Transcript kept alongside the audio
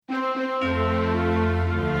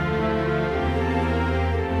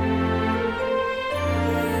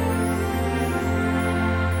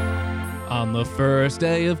On the first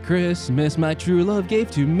day of Christmas, my true love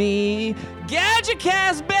gave to me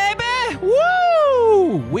GadgetCast, baby!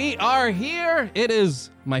 Woo! We are here. It is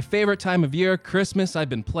my favorite time of year, Christmas. I've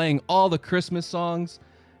been playing all the Christmas songs.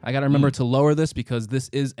 I gotta remember to lower this because this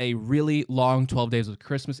is a really long 12 Days of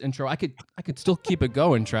Christmas intro. I could still keep it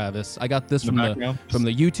going, Travis. I got this from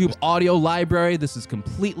the YouTube audio library. This is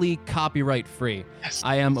completely copyright free. Yes.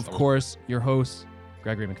 I am, of course, your host,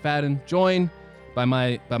 Gregory McFadden, joined by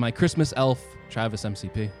my Christmas elf, Travis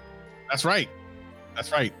MCP. That's right.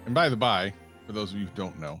 And by the by, for those of you who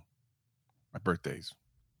don't know, my birthday's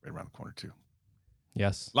right around the corner too.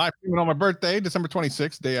 Yes. Live streaming on my birthday, December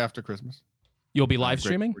 26th, day after Christmas. You'll be live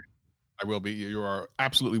streaming? I will be. You are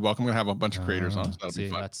absolutely welcome. I'm gonna have a bunch of creators on, so that'll be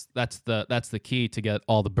fun. That's the key to get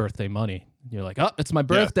all the birthday money. You're like, oh, it's my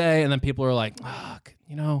birthday, and then people are like,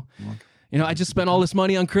 I just spent all this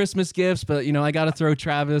money on Christmas gifts, but I got to throw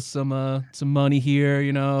Travis some money here.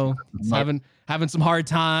 Having some hard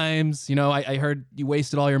times. I heard you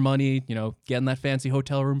wasted all your money. Getting that fancy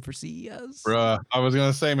hotel room for CES. Bruh, I was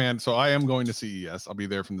gonna say, man. So I am going to CES. I'll be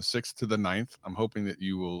there from the 6th to the 9th. I'm hoping that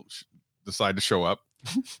you will decide to show up.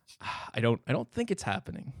 I don't think it's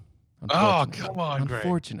happening. Oh, come on, Greg.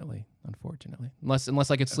 Unfortunately, unless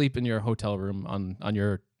I could sleep in your hotel room on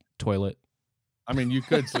your toilet. I mean, you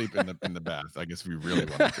could sleep in the bath, I guess, if you really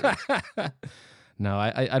wanted to. No,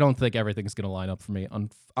 I don't think everything's going to line up for me.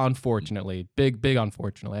 Unfortunately, big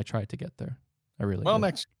unfortunately. I tried to get there. I really did.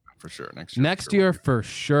 Next year for sure. Next year for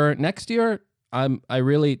sure. Next year, I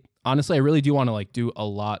really do want to do a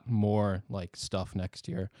lot more stuff next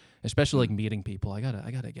year, especially meeting people. I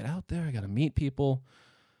gotta get out there. I gotta meet people.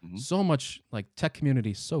 Mm-hmm. So much tech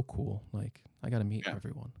community is so cool. I gotta meet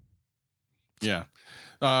everyone. Yeah.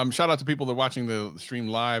 Shout out to people that are watching the stream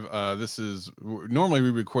live. Normally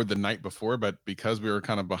we record the night before, but because we were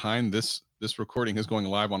kind of behind, this recording is going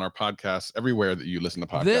live on our podcast everywhere that you listen to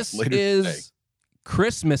podcasts. This later is today.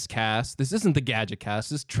 Christmas cast. This isn't the Gadget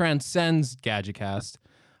Cast. This transcends Gadget Cast.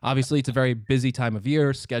 Obviously, it's a very busy time of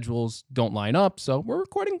year. Schedules don't line up, so we're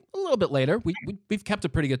recording a little bit later. We've kept a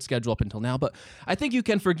pretty good schedule up until now, but I think you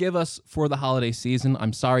can forgive us for the holiday season.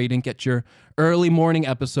 I'm sorry you didn't get your early morning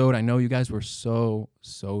episode. I know you guys were so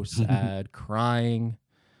sad, crying.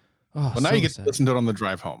 Oh, well, now you get to listen to it on the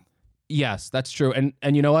drive home. Yes, that's true.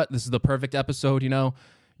 And you know what? This is the perfect episode. You're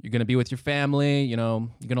going to be with your family. You're going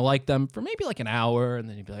to like them for maybe an hour, and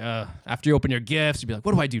then you'd be like, after you open your gifts, you'd be like,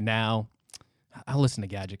 what do I do now? I'll listen to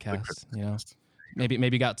GadgetCast,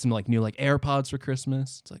 Maybe got some new AirPods for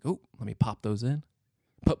Christmas. It's oh, let me pop those in.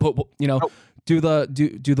 Do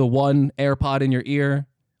the one AirPod in your ear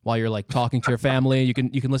while you're talking to your family. You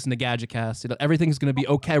can listen to GadgetCast. Everything's gonna be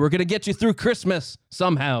okay. We're gonna get you through Christmas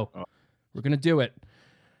somehow. We're gonna do it.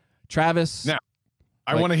 Travis. Now,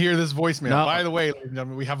 I want to hear this voicemail. No. By the way, ladies and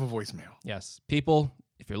gentlemen, we have a voicemail. Yes, people,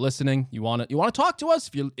 if you're listening, you want to talk to us.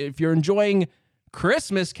 If you're enjoying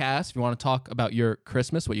Christmas cast, if you want to talk about your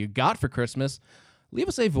Christmas, what you got for Christmas, leave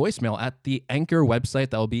us a voicemail at the Anchor website.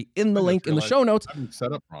 That will be in the link in the show notes. I'm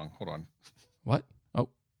set up wrong. Hold on. What? Oh.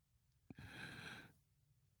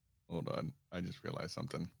 Hold on. I just realized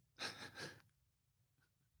something.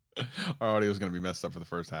 Our audio is going to be messed up for the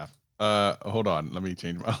first half. Hold on. Let me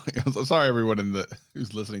change my audio. Sorry, everyone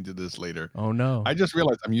who's listening to this later. Oh, no. I just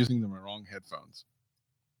realized I'm using the wrong headphones.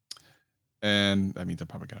 And that means I'm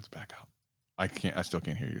probably going to have to back out. I still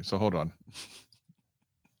can't hear you. So hold on.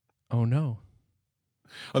 Oh no.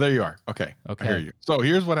 Oh, there you are. Okay. I hear you. So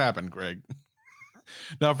here's what happened, Greg.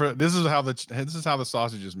 Now this is how the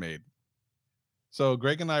sausage is made. So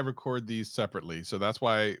Greg and I record these separately. So that's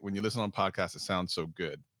why when you listen on podcasts, it sounds so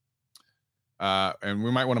good. And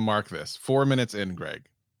we might want to mark this 4 minutes in, Greg,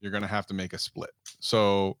 you're going to have to make a split.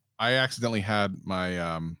 So I accidentally had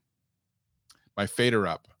my fader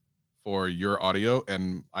up for your audio,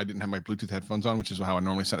 and I didn't have my Bluetooth headphones on, which is how I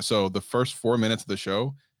normally set it. So the first 4 minutes of the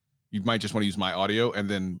show, you might just want to use my audio and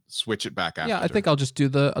then switch it back after. Yeah, I think I'll do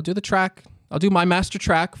the track. I'll do my master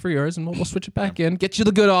track for yours, and we'll switch it back in. Get you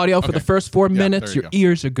the good audio for the first 4 minutes. Your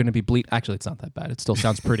ears are going to be bleed. Actually, it's not that bad. It still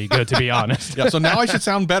sounds pretty good, to be honest. Yeah. So now I should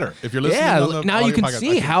sound better if you're listening. Yeah. Now you can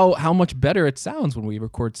see how much better it sounds when we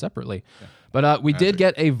record separately. Yeah. But we did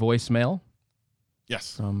get a voicemail.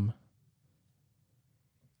 Yes.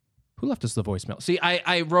 Who left us the voicemail? See,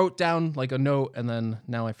 I wrote down a note, and then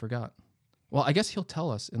now I forgot. Well, I guess he'll tell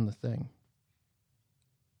us in the thing.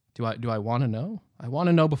 Do I want to know? I want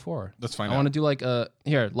to know before. Let's find out. I want to do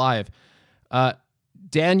here live.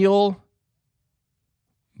 Daniel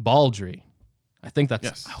Baldry. I think that's.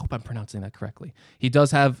 Yes. I hope I'm pronouncing that correctly. He does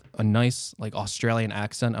have a nice Australian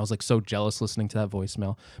accent. I was so jealous listening to that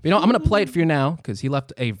voicemail. But I'm going to play it for you now because he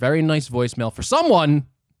left a very nice voicemail for someone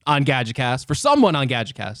on GadgetCast, for someone on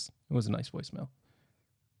GadgetCast. It was a nice voicemail.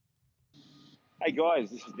 Hey guys,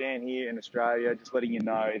 this is Dan here in Australia. Just letting you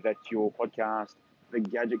know that your podcast, The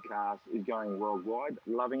GadgetCast, is going worldwide.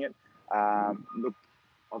 Loving it. Look,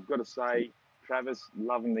 I've got to say, Travis,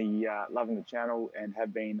 loving the channel, and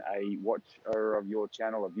have been a watcher of your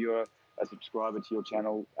channel, a viewer, a subscriber to your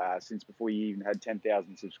channel since before you even had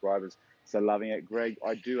 10,000 subscribers. So loving it. Greg,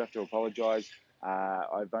 I do have to apologise.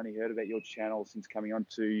 I've only heard about your channel since coming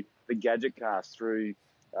onto The GadgetCast through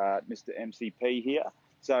Mr. MCP here.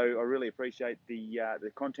 So I really appreciate the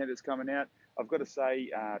content that's coming out. I've got to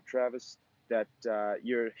say, Travis, that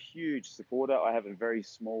you're a huge supporter. I have a very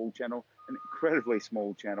small channel, an incredibly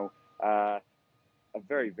small channel, a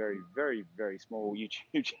very, very, very, very small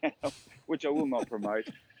YouTube channel, which I will not promote.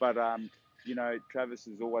 But, Travis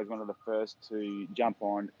is always one of the first to jump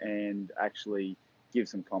on and actually give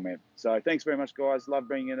some comment. So thanks very much, guys. Love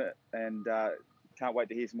bringing it, and can't wait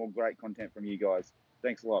to hear some more great content from you guys.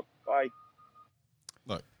 Thanks a lot. Bye.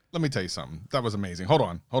 Look, let me tell you something. That was amazing. Hold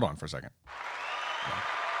on for a second.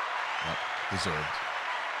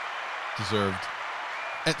 Deserved.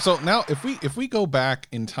 And so now, if we go back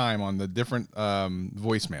in time on the different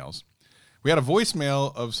voicemails, we had a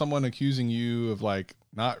voicemail of someone accusing you of like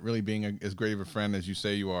not really being as great of a friend as you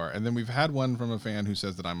say you are, and then we've had one from a fan who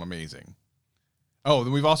says that I'm amazing. Oh,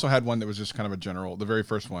 then we've also had one that was just kind of a general, the very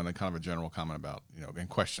first one, a kind of a general comment about, and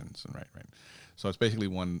questions, and right. So it's basically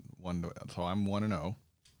one. So I'm 1-0,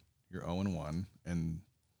 you're 0-1, and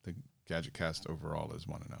the GadgetCast overall is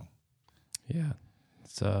 1-0. Yeah,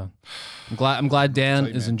 it's I'm glad Dan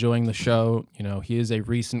is enjoying the show. He is a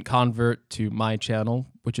recent convert to my channel,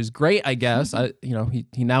 which is great, I guess.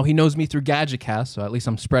 He knows me through GadgetCast, so at least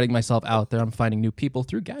I'm spreading myself out there. I'm finding new people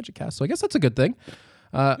through GadgetCast, so I guess that's a good thing.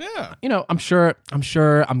 Yeah. I'm sure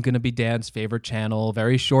I'm gonna be Dan's favorite channel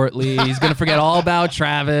very shortly. He's gonna forget all about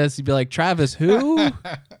Travis. He'd be like, Travis, who?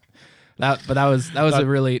 That was a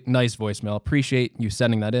really nice voicemail. Appreciate you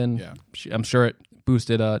sending that in. Yeah. I'm sure it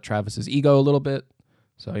boosted Travis's ego a little bit.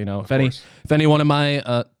 So if any one of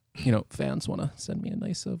my fans want to send me a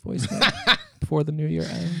nice voicemail before the new year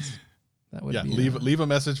ends, that would be leave a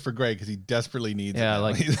message for Greg because he desperately needs it. Yeah,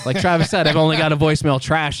 like Travis said, I've only got a voicemail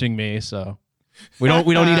trashing me, so. We don't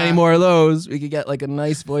need any more of those. We could get like a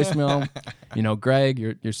nice voicemail. Greg,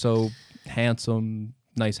 you're so handsome,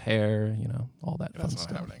 nice hair, all that fun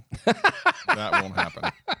stuff. Happening. That won't happen.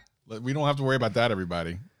 We don't have to worry about that,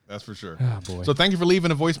 everybody. That's for sure. Oh, boy. So thank you for leaving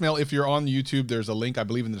a voicemail. If you're on YouTube, there's a link, I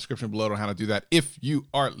believe, in the description below on how to do that. If you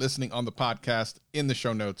are listening on the podcast, in the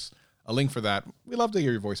show notes, a link for that. We love to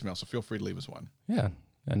hear your voicemail, so feel free to leave us one. Yeah.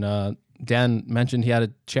 And Dan mentioned he had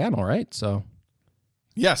a channel, right? So...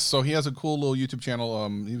 Yes, so he has a cool little YouTube channel.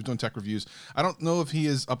 He was doing tech reviews. I don't know if he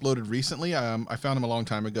has uploaded recently. I found him a long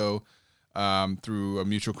time ago through a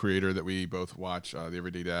mutual creator that we both watch, The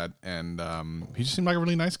Everyday Dad, and he just seemed like a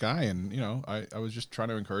really nice guy. And I was just trying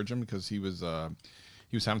to encourage him because he was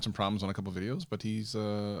having some problems on a couple of videos. But he's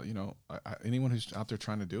anyone who's out there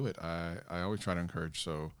trying to do it, I always try to encourage.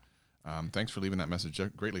 So thanks for leaving that message. I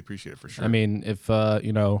greatly appreciate it for sure. I mean, if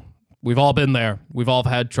we've all been there. We've all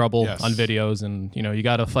had trouble on videos, and you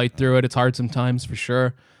got to fight through it. It's hard sometimes, for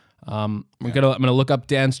sure. I'm gonna look up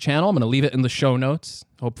Dan's channel. I'm gonna leave it in the show notes.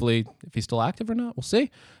 Hopefully, if he's still active or not, we'll see.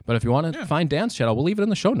 But if you want to find Dan's channel, we'll leave it in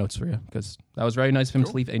the show notes for you because that was very nice of him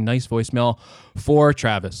to leave a nice voicemail for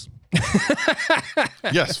Travis.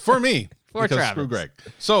 Yes, for me. For Travis. Screw Greg.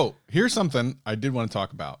 So here's something I did want to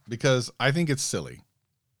talk about because I think it's silly.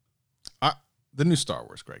 The new Star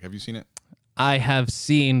Wars, Greg. Have you seen it? I have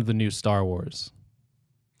seen the new Star Wars.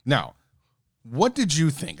 Now, what did you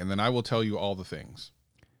think? And then I will tell you all the things.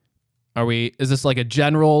 Is this like a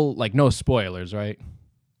general, like no spoilers, right?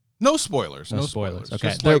 No spoilers. No spoilers.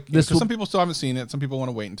 Okay. Some people still haven't seen it. Some people want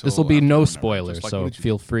to wait until. This will be no spoilers, so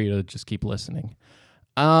feel free to just keep listening.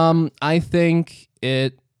 I think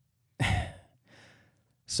it.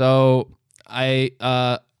 So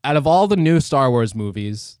out of all the new Star Wars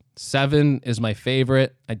movies, 7 is my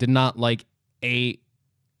favorite. I did not like 8,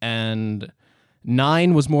 and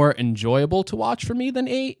 9 was more enjoyable to watch for me than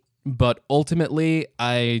 8. But ultimately,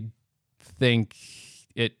 I think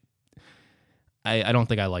it. I don't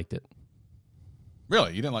think I liked it.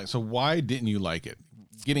 Really, you didn't like? So why didn't you like it?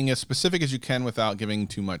 Getting as specific as you can without giving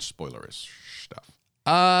too much spoilerish stuff.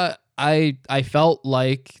 I felt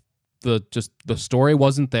like the story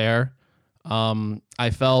wasn't there. I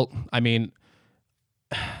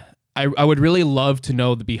would really love to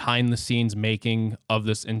know the behind the scenes making of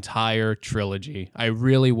this entire trilogy. I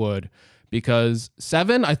really would, because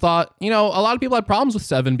 7, I thought, a lot of people had problems with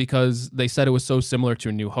 7 because they said it was so similar to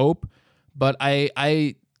A New Hope, but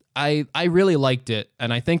I I really liked it,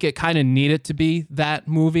 and I think it kind of needed to be that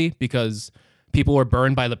movie because people were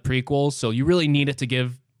burned by the prequels, so you really needed to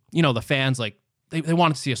give, you know, the fans, like, they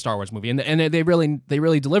wanted to see a Star Wars movie, and they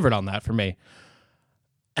really delivered on that for me.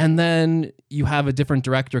 And then you have a different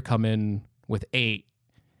director come in with 8,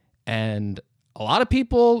 and a lot of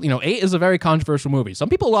people, you know, 8 is a very controversial movie. Some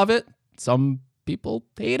people love it, some people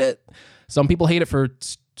hate it. Some people hate it for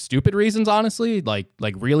stupid reasons, honestly, like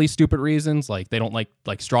really stupid reasons, like they don't like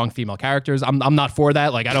strong female characters. I'm not for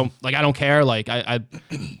that. I don't care. I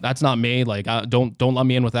that's not me. Don't let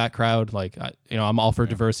me in with that crowd. I'm all for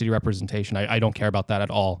diversity representation. I don't care about that at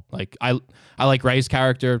all. I like Rey's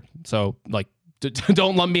character, so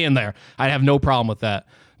don't let me in there. I have no problem with that.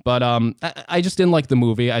 But I just didn't like the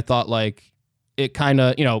movie. I thought it kind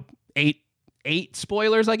of, eight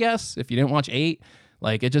spoilers, I guess, if you didn't watch 8,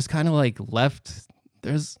 it just kind of left.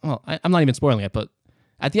 I'm not even spoiling it, but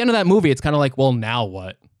at the end of that movie, it's kind of well, now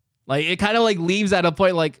what? It kind of leaves at a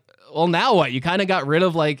point well, now what? You kind of got rid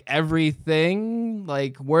of everything.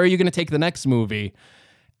 Where are you going to take the next movie?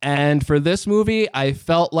 And for this movie, I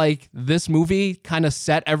felt like this movie kind of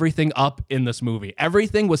set everything up in this movie.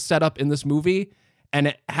 Everything was set up in this movie, and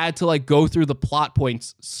it had to go through the plot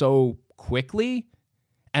points so quickly.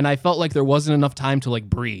 And I felt like there wasn't enough time to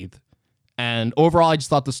breathe. And overall, I just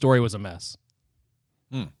thought the story was a mess.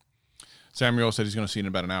 Samuel said he's going to see it in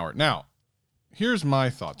about an hour. Now, here's my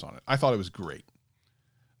thoughts on it. I thought it was great.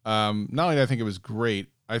 Not only did I think it was great,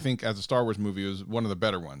 I think as a Star Wars movie, it was one of the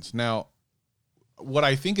better ones. Now, what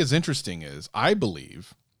I think is interesting is I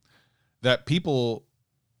believe that people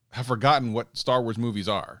have forgotten what Star Wars movies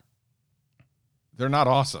are. They're not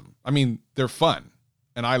awesome. I mean, they're fun,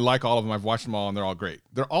 and I like all of them. I've watched them all, and they're all great.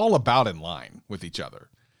 They're all about in line with each other.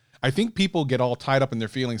 I think people get all tied up in their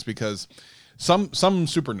feelings because some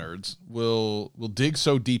super nerds will dig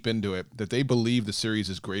so deep into it that they believe the series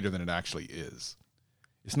is greater than it actually is.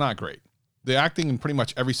 It's not great. The acting in pretty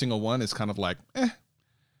much every single one is kind of eh.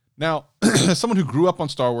 Now, as someone who grew up on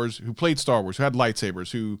Star Wars, who played Star Wars, who had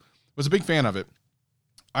lightsabers, who was a big fan of it,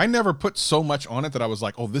 I never put so much on it that I was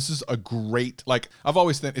oh, this is a great, I've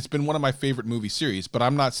always said it's been one of my favorite movie series, but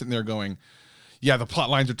I'm not sitting there going, yeah, the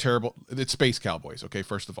plot lines are terrible. It's Space Cowboys, okay,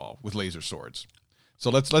 first of all, with laser swords. So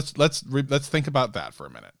let's think about that for a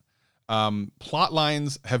minute. Plot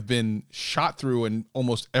lines have been shot through in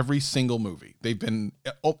almost every single movie. They've been,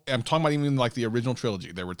 I'm talking about even the original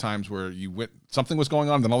trilogy. There were times where something was going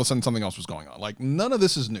on, then all of a sudden something else was going on. None of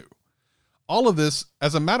this is new. All of this,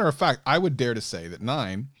 as a matter of fact, I would dare to say that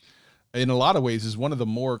 9, in a lot of ways, is one of the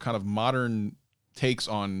more kind of modern takes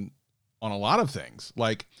on a lot of things.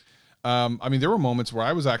 There were moments where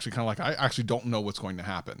I was actually kind of I actually don't know what's going to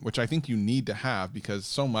happen, which I think you need to have because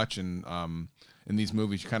so much in these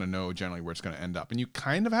movies, you kind of know generally where it's going to end up. And you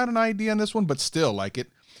kind of had an idea on this one, but still,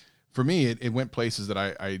 for me, it went places that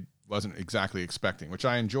I wasn't exactly expecting, which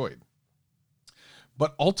I enjoyed.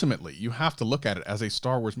 But ultimately, you have to look at it as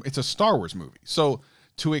it's a Star Wars movie. So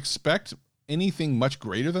to expect anything much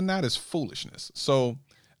greater than that is foolishness. So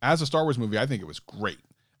as a Star Wars movie, I think it was great.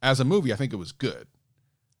 As a movie, I think it was good.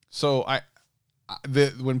 So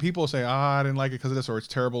when people say, I didn't like it because of this, or it's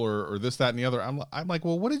terrible, or this, that, and the other, I'm like,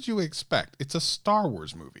 well, what did you expect? It's a Star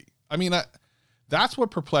Wars movie. I mean, that's what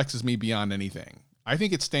perplexes me beyond anything. I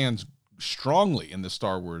think it stands strongly in the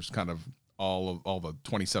Star Wars kind of all the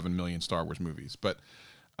 27 million Star Wars movies. But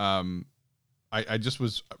I just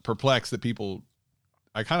was perplexed that people,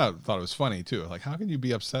 I kind of thought it was funny too. How can you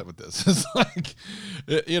be upset with this?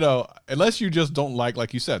 It's unless you just don't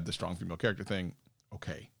like you said, the strong female character thing.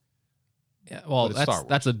 Okay. Yeah, well,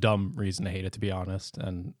 that's a dumb reason to hate it, to be honest,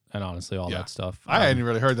 and honestly, all that stuff. I hadn't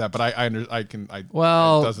really heard that, but I can.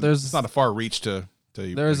 It's not a far reach to.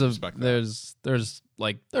 There's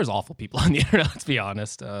awful people on the internet. Let's be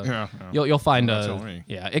honest. You'll find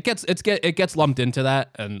it gets lumped into that,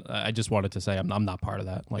 and I just wanted to say I'm not part of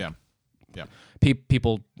that.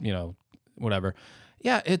 People, whatever.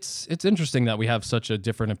 Yeah, it's interesting that we have such a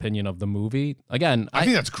different opinion of the movie. Again, I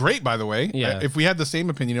think that's great, by the way. Yeah. If we had the same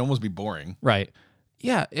opinion, it'd almost be boring. Right.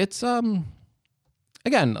 Yeah, it's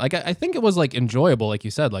again, I think it was enjoyable, like you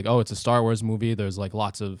said, it's a Star Wars movie. There's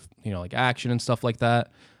lots of, action and stuff like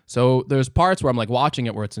that. So there's parts where I'm watching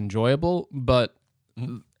it where it's enjoyable, but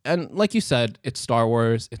and like you said, it's Star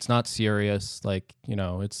Wars. It's not serious.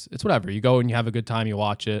 It's whatever. You go and you have a good time, you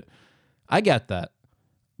watch it. I get that.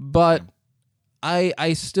 But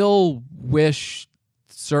I still wish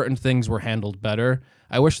certain things were handled better.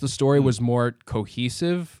 I wish the story was more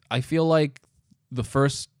cohesive. I feel like the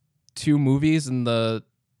first 2 movies in the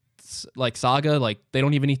saga, they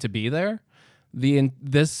don't even need to be there.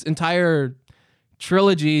 This entire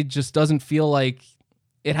trilogy just doesn't feel like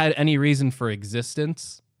it had any reason for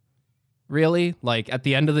existence, really. Like at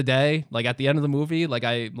the end of the day, like at the end of the movie,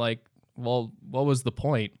 well, what was the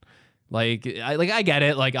point? Like I get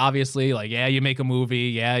it. Like obviously, like yeah, you make a movie,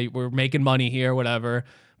 yeah, we're making money here, whatever.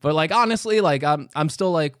 But like honestly, like I'm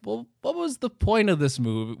still like, well, what was the point of this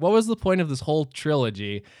movie? What was the point of this whole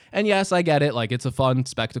trilogy? And yes, I get it. Like it's a fun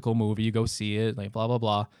spectacle movie. You go see it, like blah blah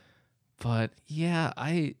blah. But yeah,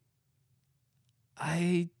 I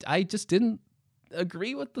just didn't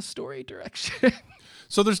agree with the story direction.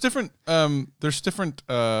 So there's different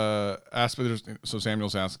aspects. So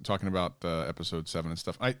Samuel's talking about episode 7 and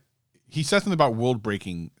stuff. He said something about world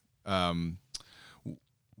breaking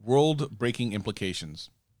implications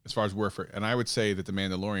as far as warfare, and I would say that the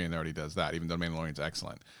Mandalorian already does that. Even though the Mandalorian's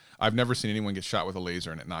excellent, I've never seen anyone get shot with a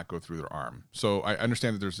laser and it not go through their arm. So I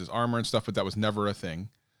understand that there's this armor and stuff, but that was never a thing.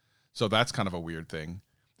 So that's kind of a weird thing.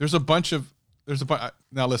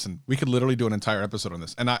 Now listen, we could literally do an entire episode on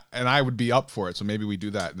this, and I would be up for it. So maybe we do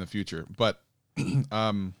that in the future. But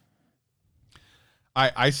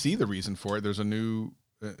I see the reason for it. There's a new.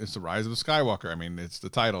 It's the Rise of the Skywalker. I mean, it's the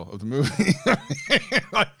title of the movie.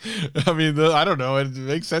 I don't know. It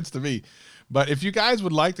makes sense to me. But if you guys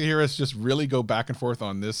would like to hear us just really go back and forth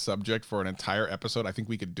on this subject for an entire episode, I think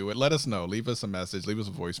we could do it. Let us know. Leave us a message. Leave us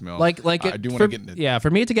a voicemail. I do want to get into it. Yeah, for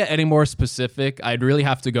me to get any more specific, I'd really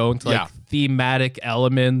have to go into thematic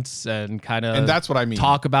elements and kind of. And that's what I mean.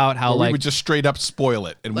 Talk about how we would just straight up spoil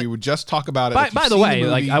it, and we would just talk about it. By the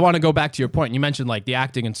way, I want to go back to your point. You mentioned like the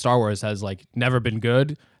acting in Star Wars has like never been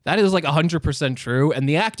good. That is like 100% true, and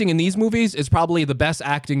the acting in these movies is probably the best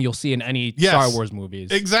acting you'll see in any Star Wars movies.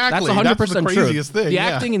 Exactly, that's 100% the craziest true. thing. The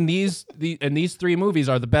acting in these 3 movies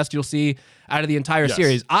are the best you'll see out of the entire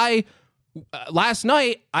series. Last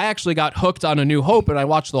night I actually got hooked on A New Hope, and I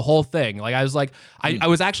watched the whole thing. Like I was like, I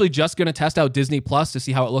was actually just gonna test out Disney Plus to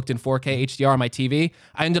see how it looked in 4K HDR on my TV.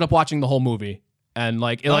 I ended up watching the whole movie, and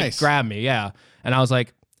like it like grabbed me, and I was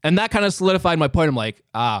like. And that kind of solidified my point. I'm like,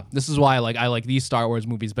 this is why I like these Star Wars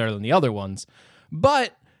movies better than the other ones.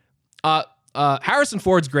 But Harrison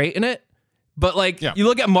Ford's great in it. But like you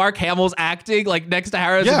look at Mark Hamill's acting like next to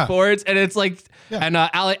Harrison Ford's, and it's like, and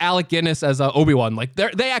Alec Guinness as Obi-Wan, like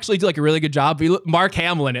they actually do like a really good job. But you look, Mark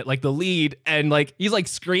Hamill in it, like the lead, and like he's like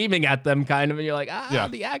screaming at them, kind of, and you're like,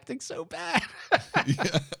 the acting's so bad.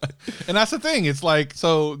 And that's the thing. It's like,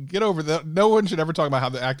 so get over that. No one should ever talk about how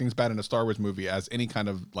the acting's bad in a Star Wars movie as any kind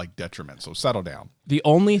of like detriment. So settle down. The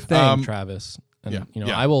only thing, Travis, and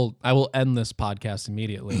I will end this podcast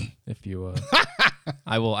immediately if you.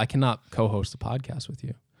 I cannot co-host a podcast with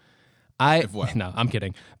you. No, I'm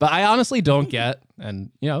kidding. But I honestly don't get,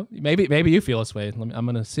 and maybe you feel this way. I'm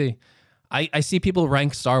gonna see. I see people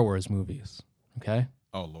rank Star Wars movies. Okay.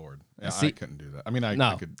 Oh Lord, I couldn't do that. I mean,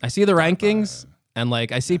 I could. I see the rankings, and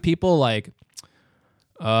like I see people like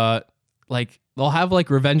they'll have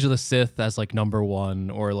like Revenge of the Sith as like number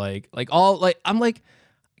 1, or like all like I'm like,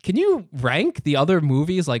 can you rank the other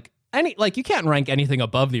movies like? You can't rank anything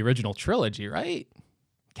above the original trilogy, right?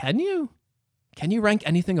 Can you? Can you rank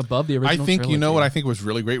anything above the original trilogy? You know what I think was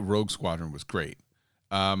really great? Rogue Squadron was great.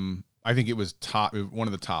 I think it was one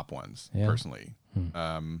of the top ones, personally.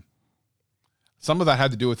 Some of that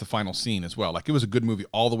had to do with the final scene as well. Like, it was a good movie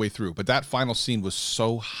all the way through, but that final scene was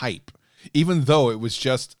so hype. Even though it was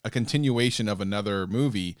just a continuation of another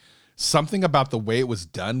movie, something about the way it was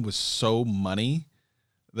done was so money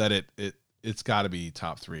that it's got to be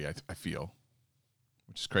top 3, I feel,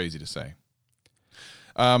 which is crazy to say.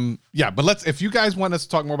 But if you guys want us to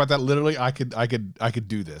talk more about that, literally I could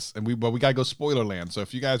do this, and we gotta go spoiler land. So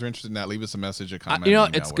if you guys are interested in that, leave us a message, a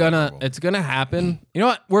comment. It's gonna happen. You know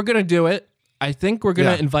what? We're gonna do it. I think we're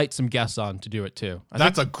gonna invite some guests on to do it too.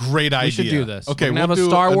 That's a great idea. We should do this. Okay, we'll have a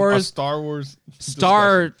Star Wars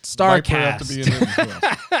Star cast.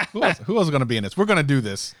 Who else is gonna be in this? We're gonna do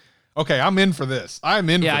this. Okay, I'm in for this. I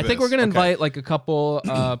think we're gonna invite like a couple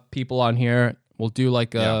people on here. We'll do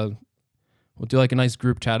like a nice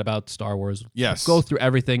group chat about Star Wars. Yes. We'll go through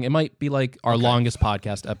everything. It might be like our longest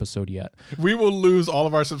podcast episode yet. We will lose all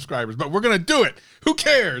of our subscribers, but we're gonna do it. Who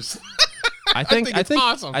cares? I think it's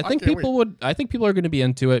awesome. I think people are going to be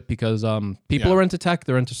into it because people are into tech.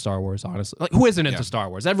 They're into Star Wars. Honestly, like, who isn't into Star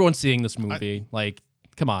Wars? Everyone's seeing this movie.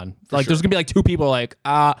 Come on. Like, there's gonna be like 2 people like,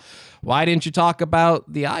 why didn't you talk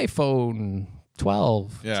about the iPhone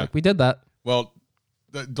 12? Yeah, it's like, we did that. Well,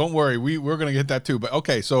 don't worry, we're gonna get that too. But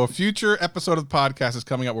okay, so a future episode of the podcast is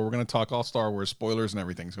coming up where we're gonna talk all Star Wars spoilers and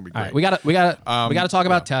everything. It's gonna be great. All right, we gotta talk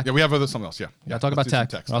about tech. Yeah, we have something else. Yeah, gotta talk about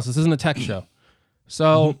tech. Well, this isn't a tech show.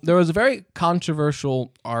 So there was a very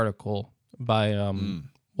controversial article by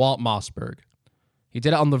Walt Mossberg. He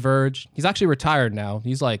did it on The Verge. He's actually retired now.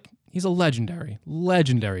 He's he's a legendary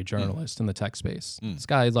journalist in the tech space. This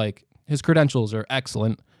guy, like, his credentials are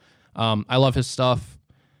excellent. I love his stuff.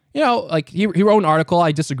 You know, like he wrote an article.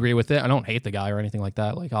 I disagree with it. I don't hate the guy or anything like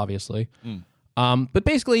that, like, obviously. But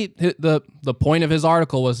basically the point of his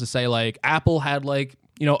article was to say, like, Apple had, like,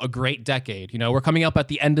 you know, a great decade. You know, we're coming up at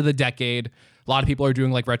the end of the decade. A lot of people are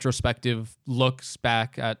doing, like, retrospective looks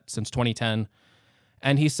back at since 2010.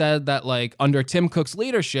 And he said that, like, under Tim Cook's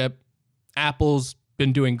leadership, Apple's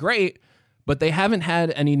been doing great, but they haven't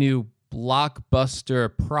had any new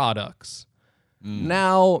blockbuster products.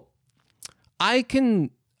 Now, I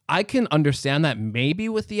can understand that maybe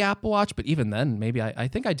with the Apple Watch, but even then, maybe I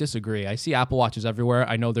think I disagree. I see Apple Watches everywhere.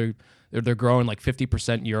 I know they're growing like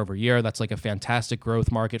 50% year over year. That's like a fantastic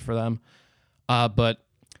growth market for them. But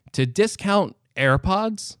to discount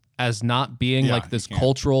AirPods as not being like this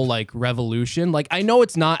cultural like revolution, like, I know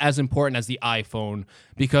it's not as important as the iPhone,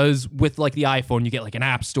 because with like the iPhone you get like an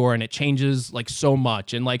app store and it changes like so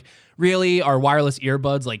much, and like, really, are wireless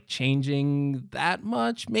earbuds like changing that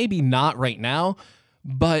much? Maybe not right now,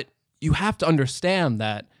 but you have to understand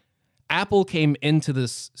that Apple came into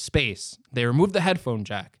this space. They removed the headphone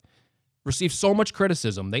jack, received so much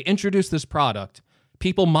criticism. They introduced this product.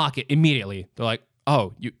 People mock it immediately. They're like,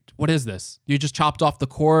 "Oh, what is this? You just chopped off the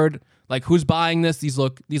cord. Like, who's buying this? These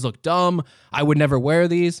look dumb. I would never wear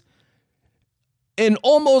these." In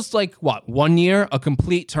almost like 1 year, a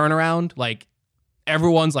complete turnaround. Like,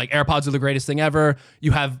 everyone's like, AirPods are the greatest thing ever.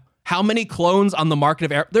 You have how many clones on the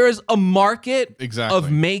market of there is a market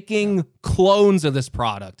of making clones of this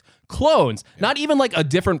product. Clones, not even like a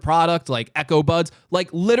different product like Echo Buds, like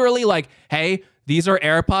literally like, hey, these are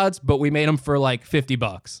AirPods, but we made them for like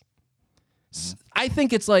 $50. I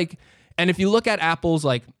think it's like, and if you look at Apple's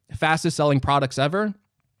like fastest selling products ever,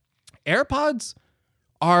 AirPods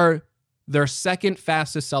are their second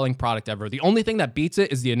fastest selling product ever. The only thing that beats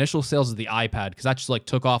it is the initial sales of the iPad, because that just like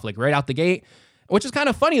took off like right out the gate, which is kind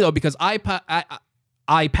of funny though, because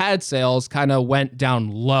iPad sales kind of went down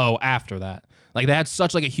low after that. Like, they had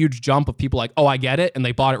such like a huge jump of people like, oh, I get it, and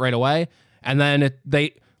they bought it right away. And then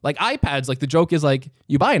they like iPads, like the joke is like,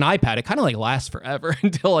 you buy an iPad, it kind of like lasts forever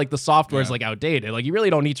until like the software is like outdated. Like, you really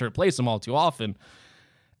don't need to replace them all too often.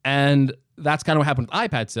 And that's kind of what happened with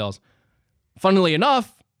iPad sales. Funnily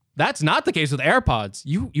enough, that's not the case with AirPods.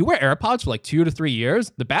 You wear AirPods for like 2 to 3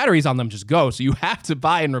 years, the batteries on them just go, so you have to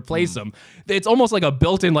buy and replace them. It's almost like a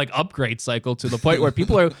built-in like upgrade cycle, to the point where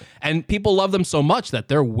people love them so much that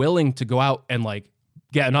they're willing to go out and like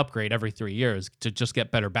get an upgrade every 3 years to just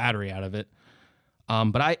get better battery out of it.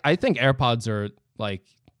 But I think AirPods are like,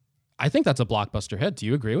 I think that's a blockbuster hit. Do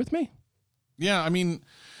you agree with me? Yeah, I mean,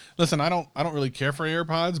 listen, I don't really care for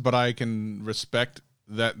AirPods, but I can respect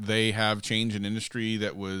that they have changed an industry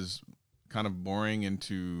that was kind of boring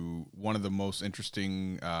into one of the most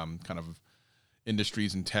interesting kind of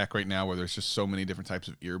industries in tech right now, where there's just so many different types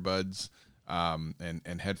of earbuds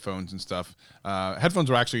and headphones and stuff. Headphones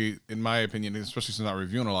were actually, in my opinion, especially since I'm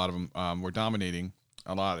reviewing a lot of them, were dominating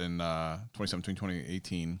a lot in 2017,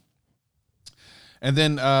 2018. And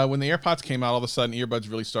then when the AirPods came out, all of a sudden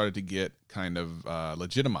earbuds really started to get kind of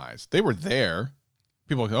legitimized. They were there.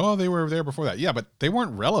 People go, oh, they were there before that. Yeah, but they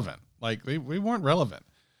weren't relevant. Like, we weren't relevant.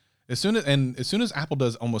 As soon as Apple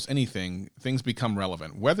does almost anything, things become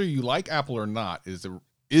relevant. Whether you like Apple or not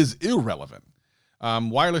is irrelevant.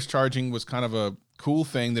 Wireless charging was kind of a cool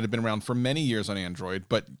thing that had been around for many years on Android,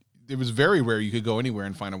 but it was very rare you could go anywhere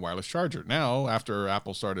and find a wireless charger. Now, after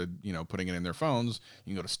Apple started, putting it in their phones,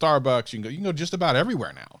 you can go to Starbucks, you can go just about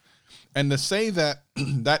everywhere now. And to say that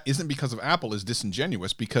that isn't because of Apple is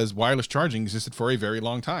disingenuous, because wireless charging existed for a very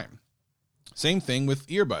long time. Same thing with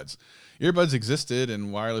earbuds. Earbuds existed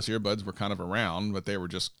and wireless earbuds were kind of around, but they were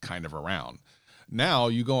just kind of around. Now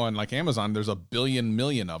you go on like Amazon, there's a billion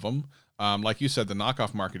million of them. Like you said, the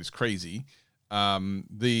knockoff market is crazy.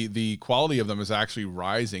 The quality of them is actually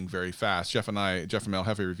rising very fast. Jeff from El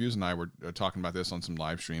Jefe Reviews and I were talking about this on some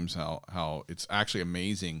live streams, how it's actually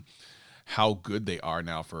amazing how good they are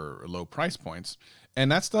now for low price points.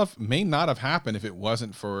 And that stuff may not have happened if it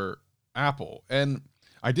wasn't for Apple. And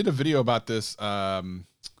I did a video about this a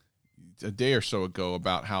day or so ago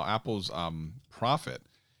about how Apple's profit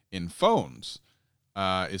in phones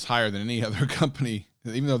is higher than any other company,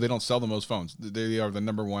 even though they don't sell the most phones. They are the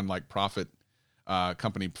number one like profit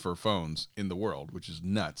company for phones in the world, which is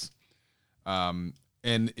nuts. And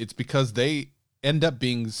it's because they end up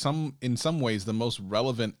being in some ways the most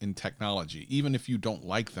relevant in technology. Even if you don't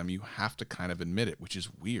like them, you have to kind of admit it, which is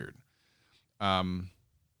weird. I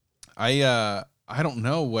I don't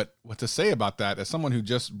know what to say about that. As someone who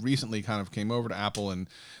just recently kind of came over to Apple, and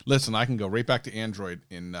listen, I can go right back to Android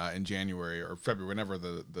in January or February, whenever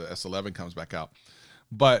the S11 comes back out.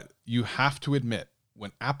 But you have to admit,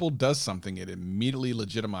 when Apple does something, it immediately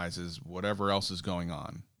legitimizes whatever else is going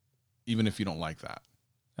on, even if you don't like that.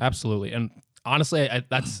 Absolutely. And honestly,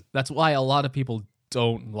 that's why a lot of people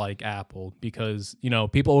don't like Apple, because, you know,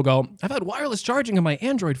 people will go, I've had wireless charging in my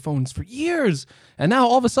Android phones for years, and now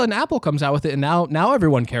all of a sudden Apple comes out with it, and now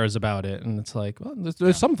everyone cares about it. And it's like, well,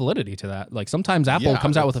 there's some validity to that. Like, sometimes Apple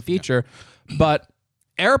comes out with a feature, but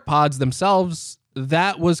AirPods themselves,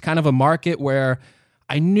 that was kind of a market where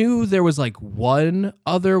I knew there was like one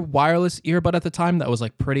other wireless earbud at the time that was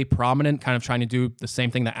like pretty prominent, kind of trying to do the same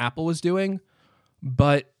thing that Apple was doing,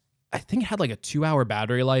 but I think it had like a 2-hour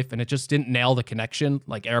battery life, and it just didn't nail the connection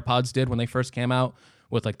like AirPods did when they first came out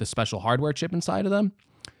with like the special hardware chip inside of them.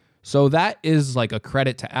 So that is like a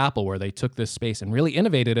credit to Apple, where they took this space and really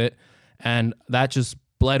innovated it. And that just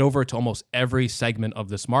bled over to almost every segment of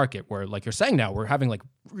this market, where, like you're saying now, we're having like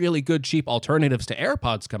really good, cheap alternatives to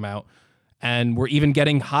AirPods come out. And we're even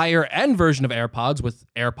getting higher end version of AirPods with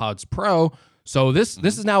AirPods Pro. So this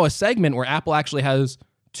is now a segment where Apple actually has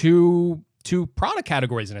two product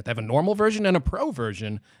categories in it. They have a normal version and a Pro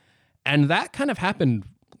version. And that kind of happened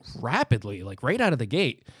rapidly, like right out of the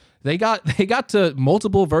gate. They got to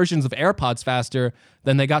multiple versions of AirPods faster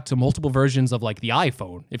than they got to multiple versions of like the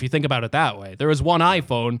iPhone, if you think about it that way. There was one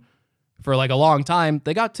iPhone for like a long time.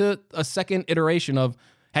 They got to a second iteration of,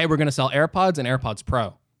 hey, we're going to sell AirPods and AirPods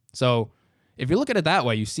Pro. So if you look at it that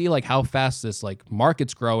way, you see like how fast this like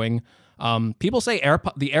market's growing. People say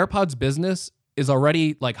the AirPods business is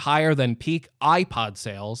already like higher than peak iPod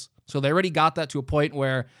sales. So they already got that to a point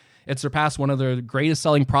where it surpassed one of their greatest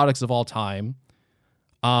selling products of all time.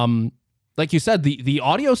 Like you said, the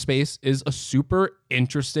audio space is a super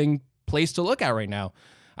interesting place to look at right now.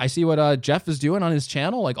 I see what Jeff is doing on his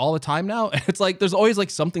channel like all the time now. It's like there's always like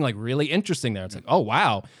something like really interesting there. It's like, oh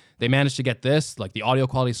wow, they managed to get this, like the audio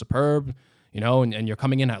quality is superb, you know, and you're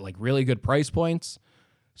coming in at like really good price points.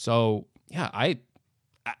 So yeah,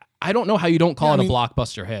 I don't know how you don't call it a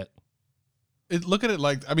blockbuster hit. Look at it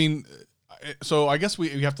like, I mean, so I guess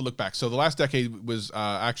we have to look back. So the last decade was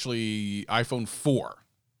actually iPhone 4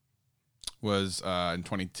 was in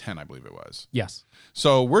 2010, I believe it was. Yes.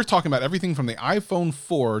 So we're talking about everything from the iPhone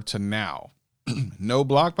 4 to now. No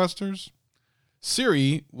blockbusters.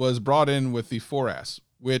 Siri was brought in with the 4S,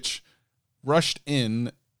 which rushed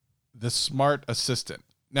in the smart assistant.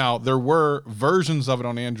 Now, there were versions of it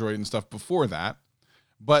on Android and stuff before that,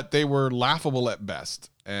 but they were laughable at best,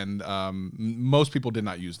 and most people did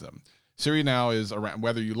not use them. Siri now is around.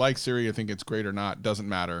 Whether you like Siri, I think it's great or not, doesn't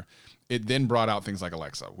matter. It then brought out things like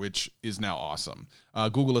Alexa, which is now awesome.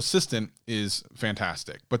 Google Assistant is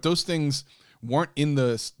fantastic, but those things weren't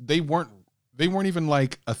they weren't even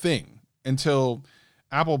like a thing until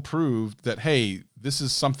Apple proved that, hey, this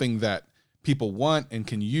is something that people want and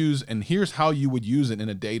can use, and here's how you would use it in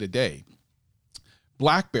a day-to-day.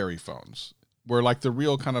 BlackBerry phones were like the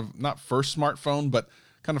real kind of, not first smartphone, but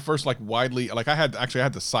kind of first like widely, like I had the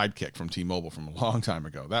Sidekick from T-Mobile from a long time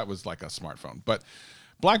ago. That was like a smartphone. But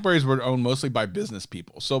BlackBerries were owned mostly by business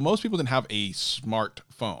people. So most people didn't have a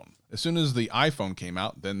smartphone. As soon as the iPhone came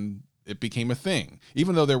out, then it became a thing,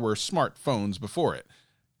 even though there were smartphones before it.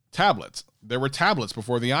 Tablets. There were tablets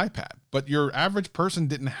before the iPad, but your average person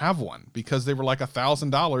didn't have one because they were like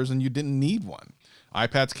 $1,000 and you didn't need one.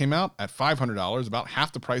 iPads came out at $500, about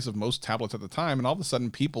half the price of most tablets at the time. And all of a sudden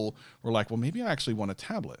people were like, well, maybe I actually want a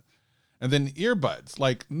tablet. And then earbuds,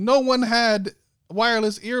 like no one had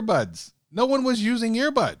wireless earbuds. No one was using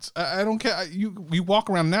earbuds. I don't care. You walk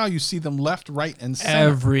around now, you see them left, right, and center.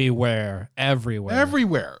 Everywhere.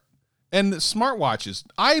 And smartwatches.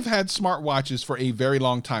 I've had smartwatches for a very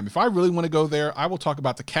long time. If I really want to go there, I will talk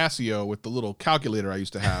about the Casio with the little calculator I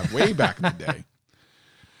used to have way back in the day.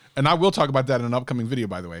 And I will talk about that in an upcoming video,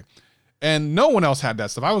 by the way. And no one else had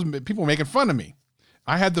that stuff. People were making fun of me.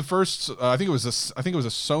 I had the first, I think it was a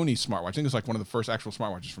Sony smartwatch. I think it was like one of the first actual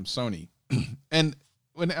smartwatches from Sony. And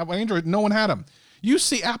when Android, no one had them. You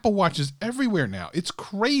see Apple Watches everywhere now. It's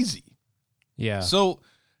crazy. Yeah. So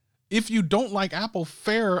if you don't like Apple,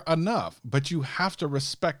 fair enough, but you have to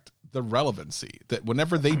respect the relevancy that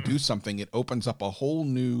whenever they do something, it opens up a whole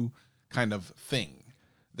new kind of thing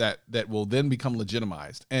that will then become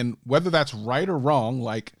legitimized. And whether that's right or wrong,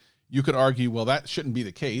 like you could argue, well, that shouldn't be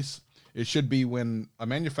the case. It should be when a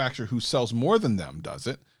manufacturer who sells more than them does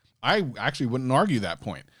it. I actually wouldn't argue that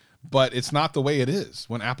point, but it's not the way it is.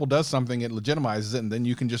 When Apple does something, it legitimizes it, and then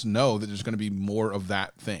you can just know that there's going to be more of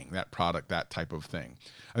that thing, that product, that type of thing.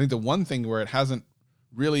 I think the one thing where it hasn't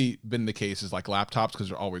really been the case is like laptops, because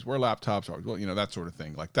there always were laptops, or, you know, that sort of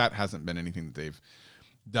thing. Like that hasn't been anything that they've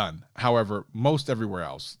done. However, most everywhere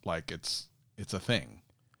else, like it's a thing.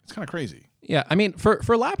 It's kind of crazy. Yeah, I mean, for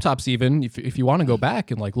laptops, even if you want to go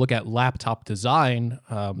back and like look at laptop design,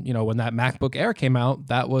 you know, when that MacBook Air came out,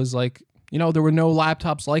 that was like, you know, there were no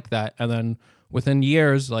laptops like that, and then within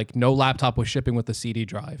years, like no laptop was shipping with the CD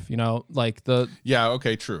drive. You know, like the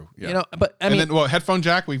okay, true. Yeah, you know, but I mean, then, well, headphone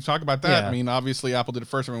jack. We've talked about that. Yeah. I mean, obviously, Apple did it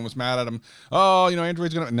first. Everyone was mad at them. Oh, you know,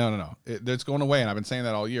 Android's gonna no. It's going away, and I've been saying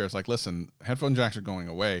that all year. It's like, listen, headphone jacks are going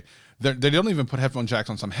away. They don't even put headphone jacks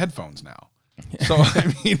on some headphones now. So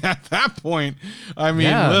I mean, at that point, I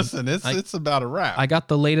mean, listen, it's about a wrap. I got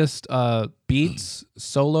the latest Beats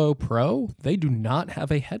Solo Pro. They do not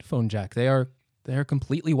have a headphone jack. They're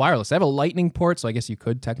completely wireless. They have a lightning port, so I guess you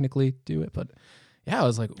could technically do it. But yeah, I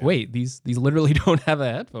was like, wait, these literally don't have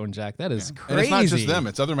a headphone jack. That is crazy. And it's not just them;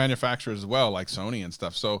 it's other manufacturers as well, like Sony and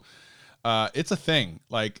stuff. So it's a thing.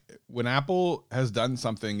 Like when Apple has done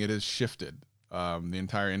something, it has shifted the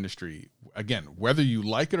entire industry. Again, whether you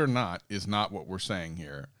like it or not is not what we're saying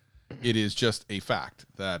here. It is just a fact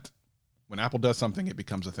that when Apple does something, it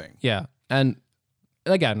becomes a thing. Yeah. And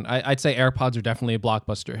again, I'd say AirPods are definitely a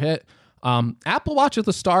blockbuster hit. Apple Watch at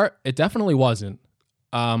the start, it definitely wasn't.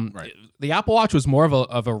 Right. The Apple Watch was more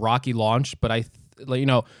of a rocky launch, but I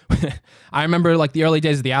remember like the early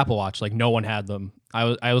days of the Apple Watch, like no one had them.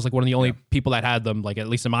 I was like one of the only people that had them, like at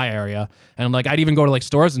least in my area. And I'm like, I'd even go to like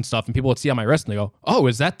stores and stuff, and people would see on my wrist and they go, "Oh,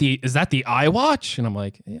 is that the iWatch?" And I'm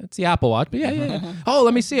like, "Yeah, it's the Apple Watch." But yeah. Oh,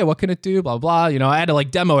 let me see it. What can it do? Blah blah. You know, I had to like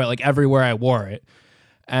demo it like everywhere I wore it.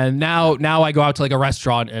 And now I go out to like a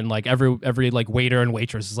restaurant and like every like waiter and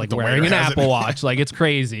waitress is like wearing an Apple Watch. Like it's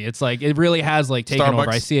crazy. It's like it really has like taken Starbucks.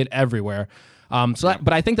 over. I see it everywhere.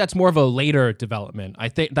 But I think that's more of a later development. I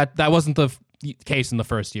think that wasn't the case in the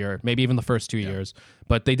first year, maybe even the first 2 years.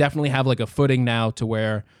 But they definitely have like a footing now to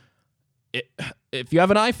where if you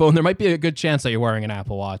have an iPhone, there might be a good chance that you're wearing an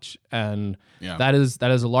Apple Watch, and that is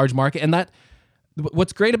a large market. And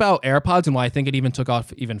what's great about AirPods and why I think it even took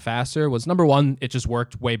off even faster was, number one, it just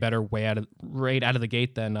worked way better, right out of the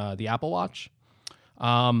gate than the Apple Watch.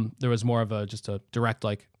 There was more of just a direct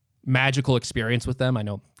like magical experience with them. I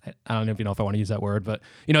don't even know if I want to use that word, but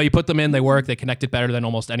you know, you put them in, they work, they connect it better than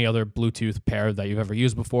almost any other Bluetooth pair that you've ever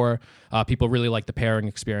used before. People really like the pairing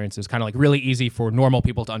experience. It's kind of like really easy for normal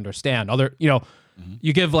people to understand.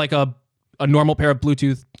 You give like a normal pair of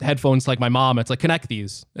Bluetooth headphones like my mom, it's like, connect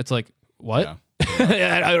these. It's like, what? Yeah.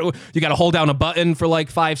 You got to hold down a button for like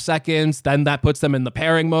 5 seconds. Then that puts them in the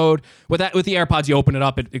pairing mode. With the AirPods, you open it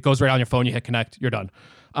up, it goes right on your phone. You hit connect, you're done.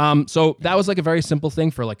 So that was like a very simple thing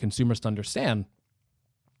for like consumers to understand.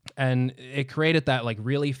 And it created that like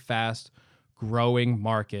really fast growing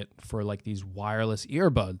market for like these wireless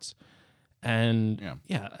earbuds. And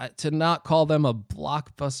to not call them a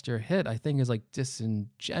blockbuster hit, I think is like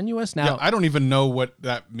disingenuous. Now, I don't even know what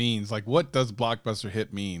that means. Like, what does blockbuster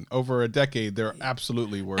hit mean? Over a decade, there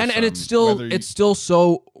absolutely were. And it's still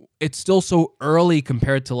so early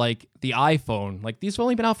compared to like the iPhone. Like these have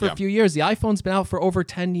only been out for a few years. The iPhone's been out for over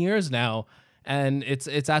 10 years now, and it's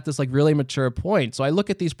at this like really mature point. So I look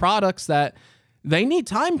at these products that they need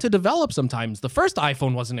time to develop sometimes. The first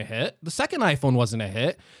iPhone wasn't a hit. The second iPhone wasn't a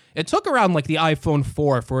hit. It took around like the iPhone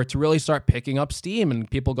 4 for it to really start picking up steam and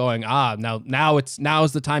people going, now is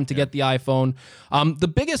the time to get the iPhone.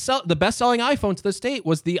 The best-selling iPhone to this date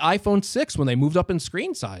was the iPhone 6 when they moved up in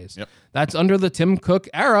screen size. Yep. That's under the Tim Cook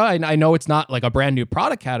era. And I know it's not like a brand new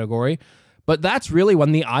product category, but that's really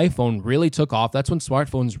when the iPhone really took off. That's when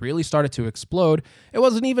smartphones really started to explode. It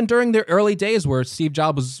wasn't even during the early days where Steve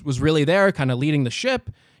Jobs was really there kind of leading the ship.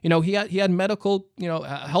 You know, he had medical,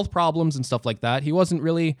 health problems and stuff like that. He wasn't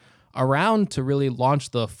really around to really launch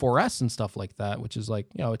the 4S and stuff like that, which is like,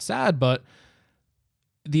 it's sad, but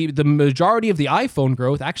the majority of the iPhone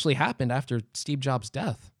growth actually happened after Steve Jobs'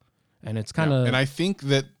 death. And it's kind of... And I think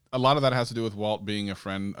that a lot of that has to do with Walt being a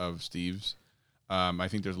friend of Steve's. I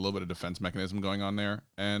think there's a little bit of defense mechanism going on there.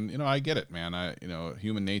 And, I get it, man.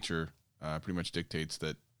 Human nature pretty much dictates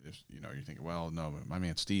that if, you're thinking, well, no, my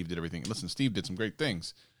man Steve did everything. Listen, Steve did some great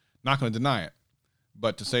things. Not going to deny it.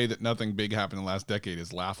 But to say that nothing big happened in the last decade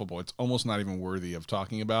is laughable. It's almost not even worthy of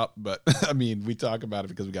talking about. But, I mean, we talk about it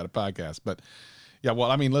because we got a podcast. But, yeah,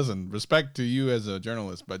 well, I mean, listen, respect to you as a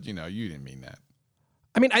journalist, but, you didn't mean that.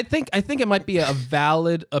 I mean, I think it might be a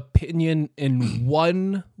valid opinion in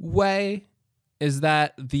one way, is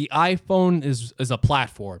that the iPhone is a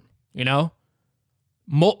platform, The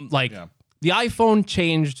iPhone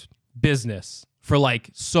changed business for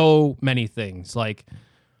like so many things. Like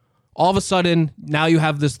all of a sudden, now you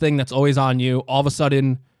have this thing that's always on you. All of a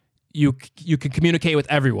sudden, you can communicate with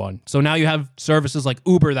everyone. So now you have services like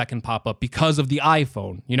Uber that can pop up because of the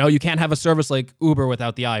iPhone. You know, you can't have a service like Uber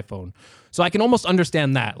without the iPhone. So I can almost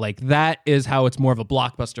understand that. Like, that is how it's more of a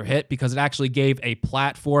blockbuster hit, because it actually gave a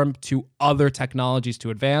platform to other technologies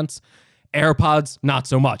to advance. AirPods, not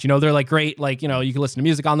so much. You know, they're like great, like, you know, you can listen to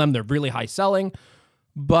music on them. They're really high selling,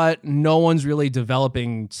 but no one's really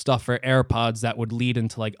developing stuff for AirPods that would lead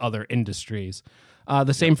into like other industries.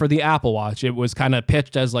 The same for the Apple Watch. It was kind of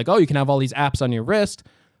pitched as like, oh, you can have all these apps on your wrist,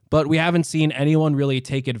 but we haven't seen anyone really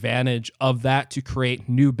take advantage of that to create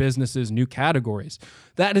new businesses, new categories.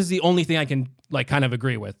 That is the only thing I can like kind of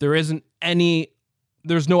agree with. There's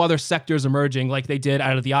no other sectors emerging like they did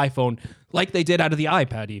out of the iPhone, like they did out of the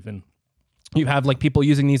iPad even. You have like people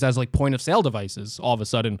using these as like point of sale devices all of a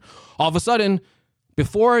sudden.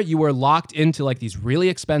 Before you were locked into like these really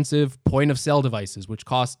expensive point of sale devices, which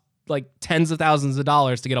cost like tens of thousands of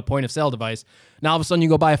dollars to get a point of sale device. Now all of a sudden you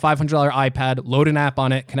go buy a $500 iPad, load an app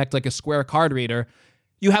on it, connect like a Square card reader.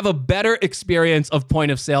 You have a better experience of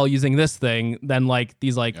point of sale using this thing than like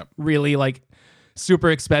these like really like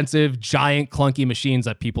super expensive, giant, clunky machines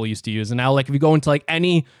that people used to use. And now like if you go into like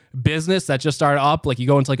any business that just started up, like you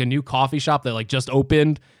go into like a new coffee shop that like just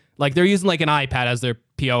opened, like they're using like an iPad as their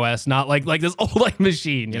POS, not like this old like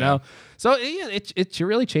machine, you know? So yeah, it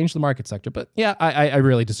really changed the market sector. But yeah, I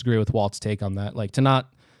really disagree with Walt's take on that. Like to not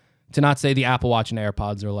say the Apple Watch and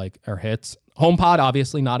AirPods are hits. HomePod,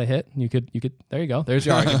 obviously not a hit. You could there you go. There's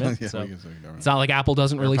your argument. So it's not like Apple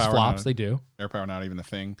doesn't release flops. They do. AirPower not even a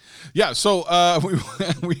thing. Yeah. So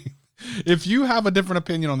we if you have a different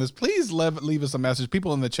opinion on this, please leave us a message.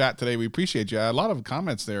 People in the chat today, we appreciate you. A lot of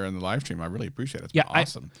comments there in the live stream. I really appreciate it. It's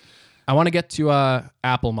awesome. I want to get to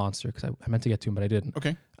Apple Monster because I meant to get to him, but I didn't.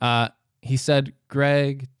 Okay. He said,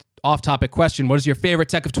 Greg, off-topic question. What is your favorite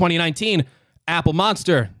tech of 2019? Apple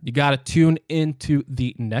Monster. You got to tune into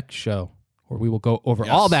the next show where we will go over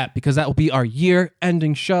all that, because that will be our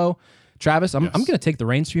year-ending show. Travis, I'm going to take the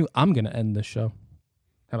reins for you. I'm going to end this show.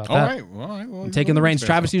 How about that? All right. Well, I'm taking the reins.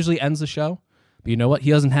 Travis usually ends the show, but you know what?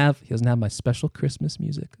 He doesn't have my special Christmas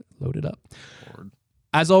music loaded up. Lord.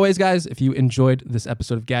 As always, guys, if you enjoyed this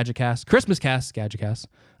episode of GadgetCast, Christmas Cast, GadgetCast,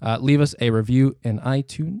 leave us a review in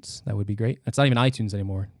iTunes. That would be great. It's not even iTunes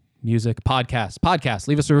anymore. Music, podcast.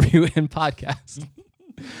 Leave us a review in podcast.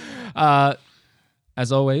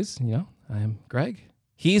 As always, you know, I am Greg.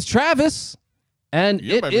 He's Travis. And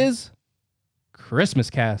it is Christmas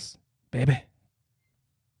Cast, baby.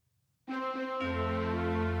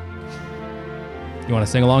 You want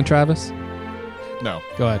to sing along, Travis? No.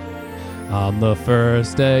 Go ahead. On the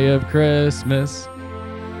first day of Christmas,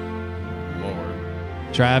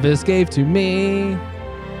 Lord, Travis gave to me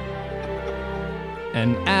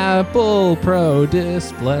an Apple Pro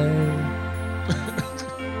display.